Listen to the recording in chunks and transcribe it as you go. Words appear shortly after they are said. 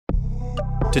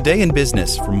Today in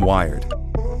Business from Wired.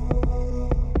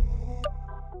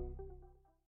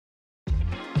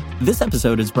 This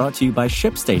episode is brought to you by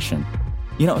ShipStation.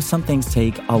 You know, some things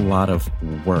take a lot of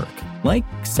work, like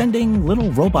sending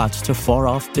little robots to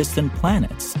far-off distant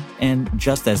planets. And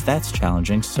just as that's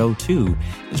challenging, so too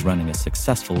is running a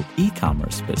successful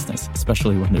e-commerce business,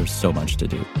 especially when there's so much to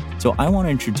do. So I want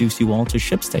to introduce you all to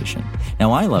ShipStation.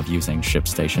 Now, I love using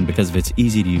ShipStation because of its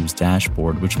easy-to-use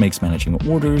dashboard, which makes managing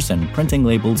orders and printing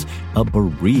labels a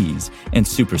breeze and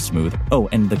super smooth. Oh,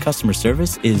 and the customer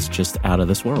service is just out of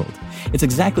this world. It's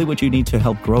exactly what you need to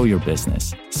help grow your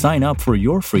business. Sign up for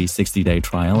your free 60-day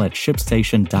trial at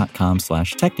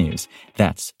shipstation.com/technews.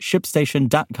 That's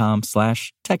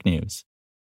shipstation.com/technews.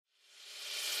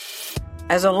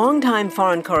 As a longtime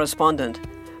foreign correspondent,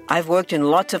 I've worked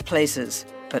in lots of places,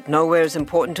 but nowhere as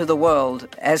important to the world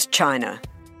as China.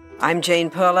 I'm Jane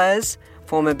Perlez,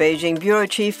 former Beijing bureau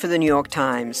chief for the New York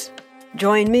Times.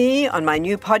 Join me on my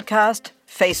new podcast,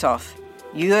 Face Off,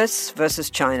 U.S. versus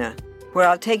China, where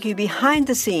I'll take you behind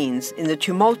the scenes in the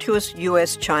tumultuous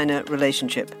U.S.-China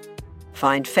relationship.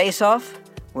 Find Face Off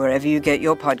wherever you get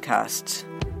your podcasts.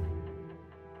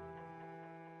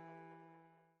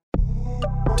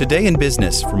 Today in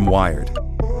Business from Wired.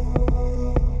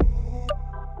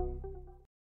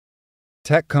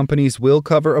 Tech companies will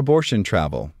cover abortion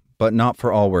travel, but not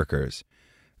for all workers.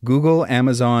 Google,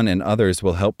 Amazon, and others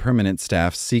will help permanent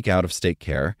staff seek out-of-state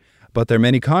care, but their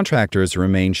many contractors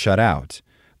remain shut out.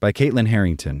 By Caitlin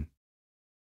Harrington.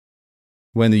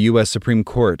 When the U.S. Supreme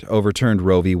Court overturned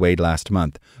Roe v. Wade last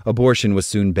month, abortion was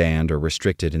soon banned or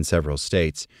restricted in several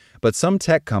states. But some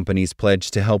tech companies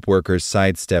pledged to help workers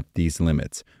sidestep these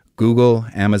limits. Google,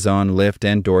 Amazon, Lyft,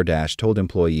 and DoorDash told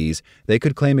employees they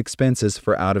could claim expenses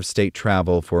for out-of-state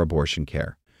travel for abortion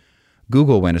care.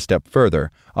 Google went a step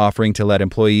further, offering to let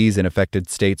employees in affected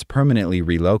states permanently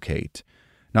relocate.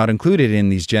 Not included in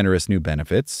these generous new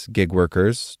benefits, gig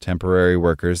workers, temporary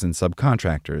workers, and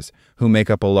subcontractors, who make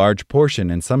up a large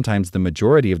portion and sometimes the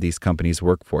majority of these companies'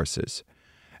 workforces.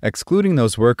 Excluding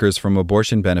those workers from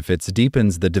abortion benefits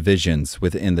deepens the divisions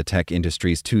within the tech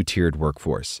industry's two-tiered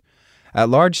workforce. At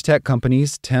large tech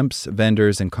companies, temps,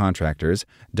 vendors, and contractors,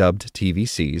 dubbed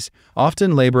TVCs,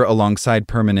 often labor alongside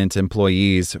permanent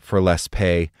employees for less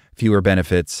pay, fewer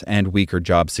benefits, and weaker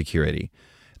job security.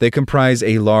 They comprise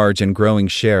a large and growing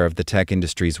share of the tech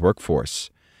industry's workforce.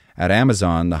 At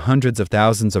Amazon, the hundreds of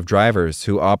thousands of drivers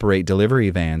who operate delivery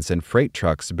vans and freight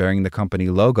trucks bearing the company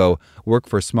logo work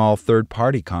for small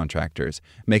third-party contractors,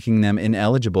 making them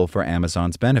ineligible for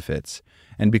Amazon's benefits.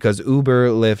 And because Uber,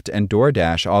 Lyft, and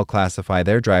DoorDash all classify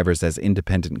their drivers as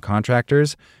independent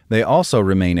contractors, they also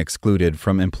remain excluded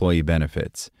from employee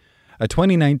benefits. A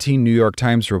 2019 New York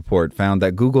Times report found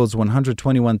that Google's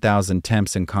 121,000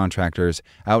 temps and contractors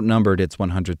outnumbered its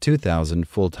 102,000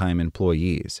 full-time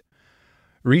employees.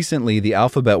 Recently, the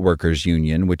Alphabet Workers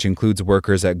Union, which includes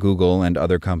workers at Google and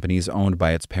other companies owned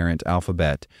by its parent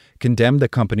Alphabet, condemned the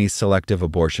company's selective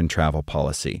abortion travel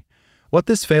policy. What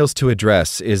this fails to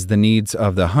address is the needs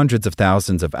of the hundreds of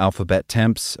thousands of Alphabet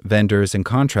temps, vendors, and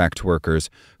contract workers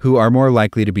who are more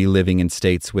likely to be living in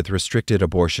states with restricted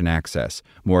abortion access,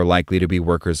 more likely to be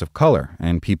workers of color,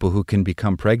 and people who can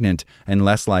become pregnant and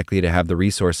less likely to have the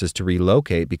resources to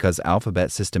relocate because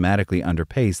Alphabet systematically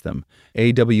underpays them.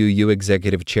 AWU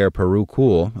Executive Chair Paru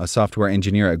Kool, a software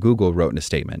engineer at Google, wrote in a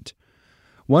statement.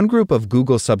 One group of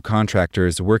Google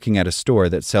subcontractors working at a store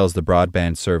that sells the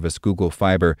broadband service Google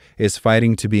Fiber is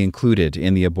fighting to be included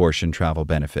in the abortion travel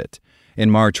benefit.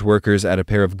 In March, workers at a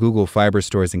pair of Google Fiber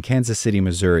stores in Kansas City,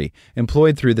 Missouri,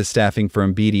 employed through the staffing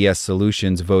firm BDS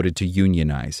Solutions, voted to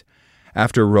unionize.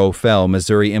 After Roe fell,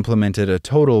 Missouri implemented a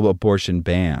total abortion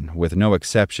ban, with no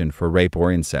exception for rape or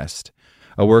incest.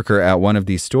 A worker at one of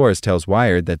these stores tells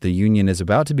Wired that the union is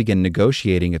about to begin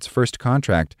negotiating its first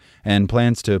contract and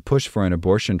plans to push for an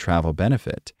abortion travel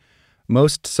benefit.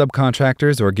 Most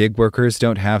subcontractors or gig workers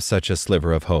don't have such a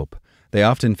sliver of hope. They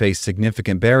often face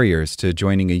significant barriers to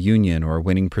joining a union or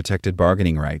winning protected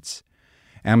bargaining rights.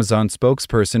 Amazon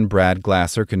spokesperson Brad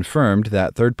Glasser confirmed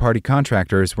that third-party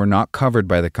contractors were not covered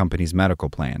by the company's medical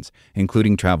plans,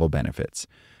 including travel benefits.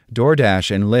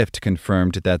 DoorDash and Lyft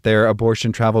confirmed that their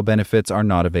abortion travel benefits are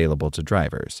not available to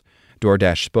drivers.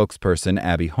 DoorDash spokesperson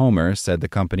Abby Homer said the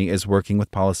company is working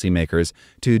with policymakers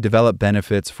to develop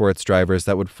benefits for its drivers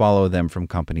that would follow them from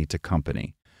company to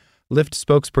company. Lyft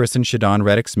spokesperson Shadon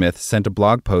Reddick-Smith sent a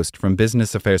blog post from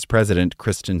Business Affairs President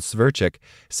Kristen Sverchik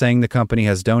saying the company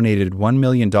has donated $1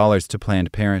 million to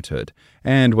Planned Parenthood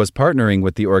and was partnering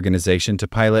with the organization to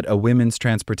pilot a women's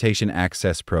transportation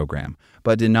access program,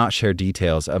 but did not share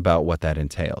details about what that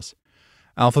entails.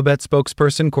 Alphabet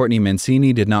spokesperson Courtney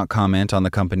Mancini did not comment on the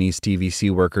company's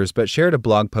TVC workers, but shared a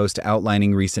blog post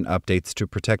outlining recent updates to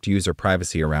protect user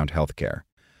privacy around healthcare.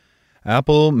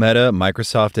 Apple, Meta,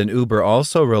 Microsoft, and Uber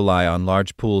also rely on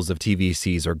large pools of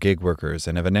TVCs or gig workers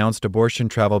and have announced abortion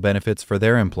travel benefits for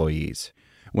their employees.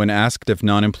 When asked if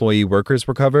non-employee workers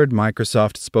were covered,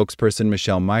 Microsoft spokesperson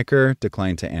Michelle Meiker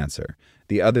declined to answer.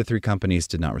 The other three companies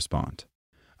did not respond.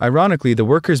 Ironically, the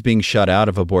workers being shut out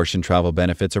of abortion travel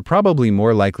benefits are probably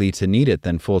more likely to need it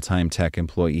than full-time tech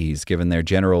employees, given their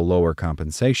general lower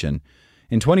compensation.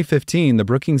 In 2015, the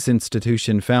Brookings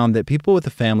Institution found that people with a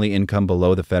family income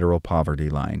below the federal poverty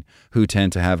line, who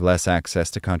tend to have less access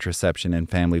to contraception and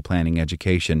family planning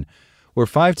education, were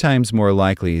 5 times more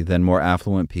likely than more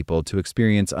affluent people to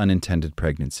experience unintended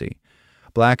pregnancy.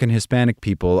 Black and Hispanic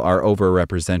people are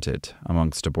overrepresented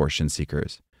amongst abortion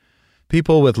seekers.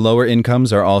 People with lower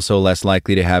incomes are also less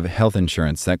likely to have health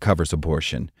insurance that covers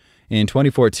abortion. In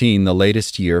 2014, the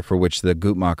latest year for which the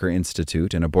Guttmacher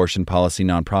Institute, an abortion policy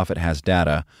nonprofit, has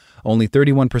data, only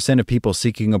 31% of people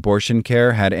seeking abortion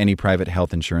care had any private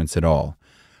health insurance at all.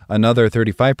 Another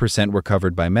 35% were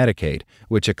covered by Medicaid,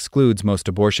 which excludes most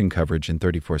abortion coverage in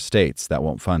 34 states that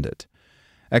won't fund it.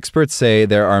 Experts say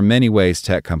there are many ways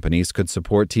tech companies could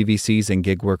support TVCs and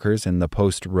gig workers in the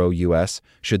post-Roe U.S.,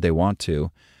 should they want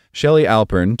to. Shelley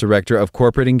Alpern, director of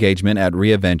corporate engagement at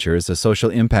Ria Ventures, a social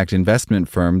impact investment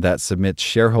firm that submits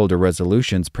shareholder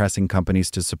resolutions pressing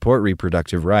companies to support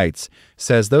reproductive rights,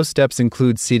 says those steps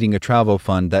include seeding a travel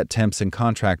fund that temps and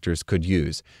contractors could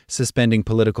use, suspending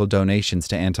political donations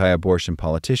to anti-abortion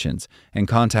politicians, and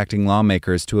contacting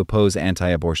lawmakers to oppose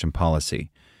anti-abortion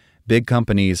policy. Big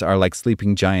companies are like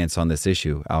sleeping giants on this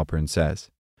issue, Alpern says.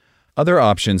 Other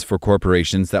options for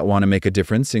corporations that want to make a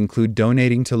difference include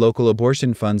donating to local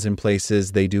abortion funds in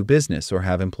places they do business or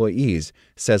have employees,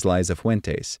 says Liza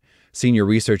Fuentes, senior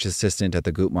research assistant at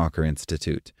the Guttmacher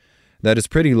Institute. That is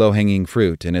pretty low-hanging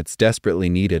fruit, and it's desperately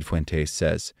needed, Fuentes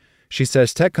says. She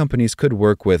says tech companies could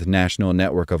work with National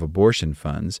Network of Abortion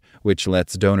Funds, which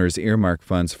lets donors earmark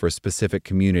funds for specific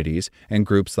communities, and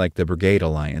groups like the Brigade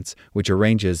Alliance, which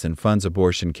arranges and funds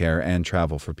abortion care and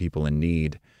travel for people in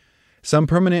need. Some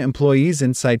permanent employees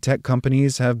inside tech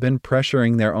companies have been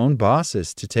pressuring their own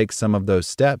bosses to take some of those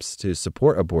steps to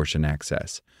support abortion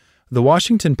access. The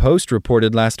Washington Post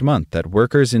reported last month that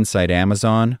workers inside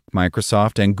Amazon,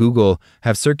 Microsoft, and Google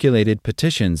have circulated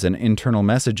petitions and internal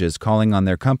messages calling on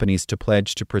their companies to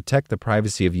pledge to protect the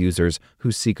privacy of users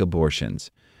who seek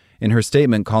abortions. In her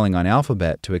statement calling on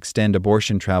Alphabet to extend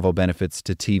abortion travel benefits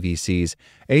to TVCs,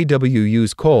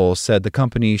 AWU's Cole said the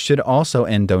company should also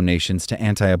end donations to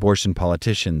anti-abortion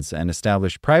politicians and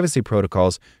establish privacy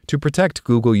protocols to protect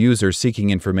Google users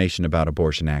seeking information about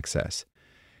abortion access.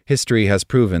 History has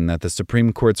proven that the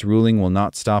Supreme Court's ruling will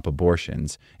not stop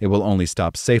abortions. It will only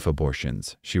stop safe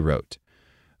abortions, she wrote.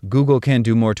 Google can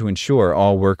do more to ensure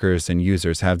all workers and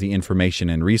users have the information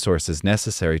and resources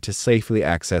necessary to safely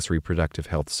access reproductive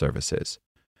health services.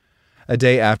 A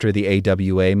day after the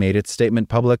AWA made its statement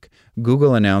public,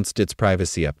 Google announced its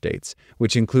privacy updates,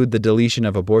 which include the deletion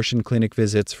of abortion clinic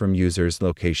visits from users'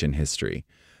 location history.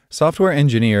 Software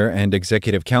engineer and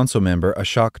executive council member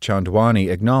Ashok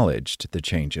Chandwani acknowledged the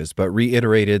changes, but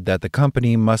reiterated that the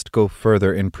company must go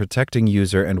further in protecting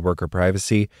user and worker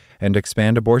privacy and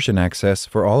expand abortion access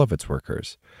for all of its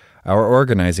workers. Our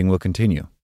organizing will continue,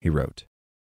 he wrote.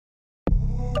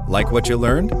 Like what you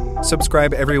learned?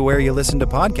 Subscribe everywhere you listen to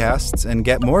podcasts and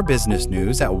get more business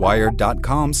news at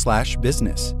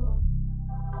wired.com/business.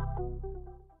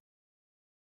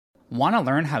 Want to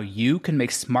learn how you can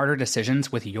make smarter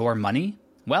decisions with your money?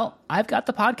 Well, I've got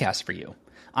the podcast for you.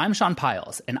 I'm Sean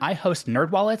Piles, and I host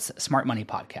NerdWallet's Smart Money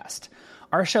Podcast.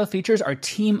 Our show features our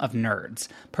team of nerds,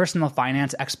 personal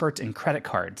finance experts in credit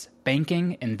cards,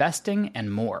 banking, investing, and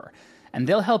more. And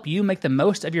they'll help you make the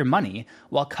most of your money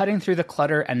while cutting through the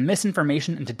clutter and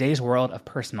misinformation in today's world of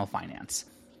personal finance.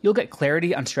 You'll get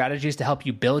clarity on strategies to help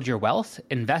you build your wealth,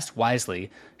 invest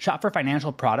wisely, shop for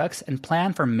financial products, and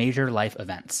plan for major life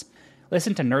events.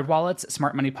 Listen to NerdWallet's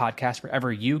Smart Money Podcast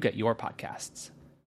wherever you get your podcasts.